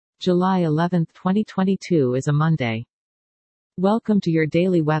July 11, 2022 is a Monday. Welcome to your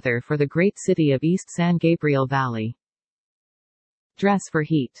daily weather for the great city of East San Gabriel Valley. Dress for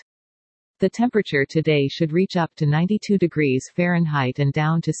heat. The temperature today should reach up to 92 degrees Fahrenheit and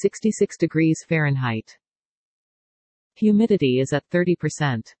down to 66 degrees Fahrenheit. Humidity is at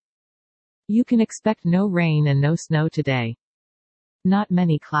 30%. You can expect no rain and no snow today. Not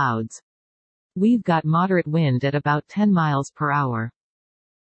many clouds. We've got moderate wind at about 10 miles per hour.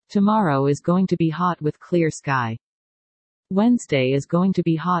 Tomorrow is going to be hot with clear sky. Wednesday is going to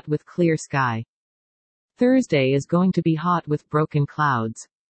be hot with clear sky. Thursday is going to be hot with broken clouds.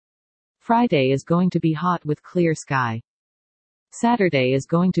 Friday is going to be hot with clear sky. Saturday is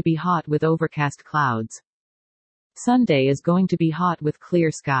going to be hot with overcast clouds. Sunday is going to be hot with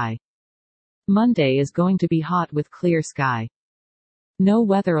clear sky. Monday is going to be hot with clear sky. No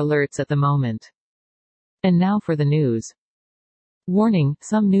weather alerts at the moment. And now for the news. Warning,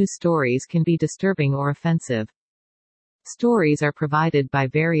 some news stories can be disturbing or offensive. Stories are provided by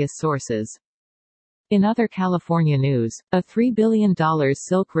various sources. In other California news, a $3 billion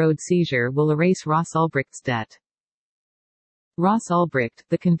Silk Road seizure will erase Ross Ulbricht's debt. Ross Ulbricht,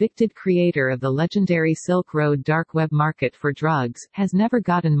 the convicted creator of the legendary Silk Road dark web market for drugs, has never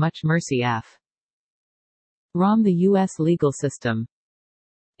gotten much mercy from the U.S. legal system.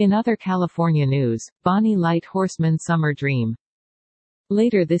 In other California news, Bonny Light Horseman Summer Dream.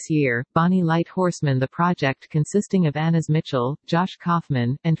 Later this year, Bonny Light Horseman, the project consisting of Anna's Mitchell, Josh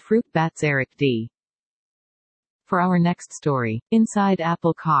Kaufman, and Fruit Bats Eric D. For our next story, inside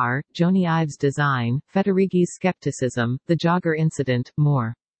Apple car, Jony Ive's design, Federighi's skepticism, the jogger incident,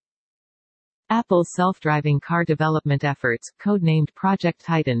 more. Apple's self-driving car development efforts, codenamed Project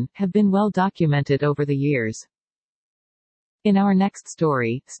Titan, have been well documented over the years. In our next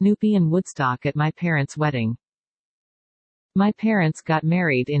story, Snoopy and Woodstock at my parents' wedding. My parents got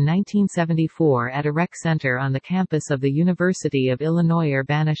married in 1974 at a rec center on the campus of the University of Illinois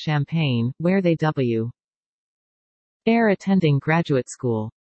Urbana-Champaign, where they were attending graduate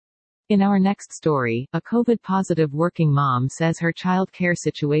school. In our next story, a COVID-positive working mom says her child care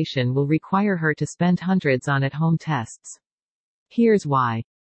situation will require her to spend hundreds on at-home tests. Here's why.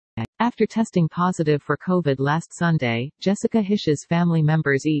 After testing positive for COVID last Sunday, Jessica Hish's family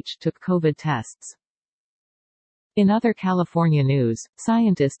members each took COVID tests. In other California news,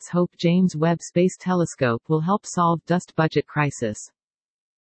 scientists hope James Webb Space Telescope will help solve dust budget crisis.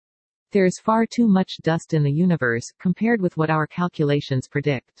 There's far too much dust in the universe, compared with what our calculations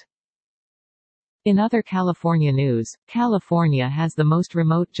predict. In other California news, California has the most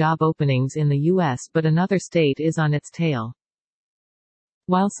remote job openings in the U.S., but another state is on its tail.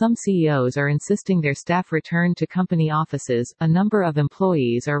 While some CEOs are insisting their staff return to company offices, a number of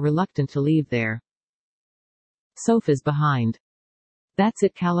employees are reluctant to leave their sofas behind. That's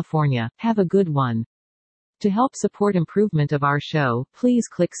it, California. Have a good one. To help support improvement of our show, please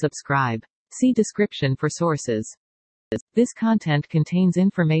click subscribe. See description for sources. This content contains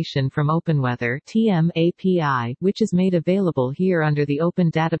information from OpenWeather (TM) API, which is made available here under the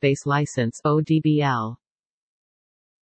Open Database License (ODBL).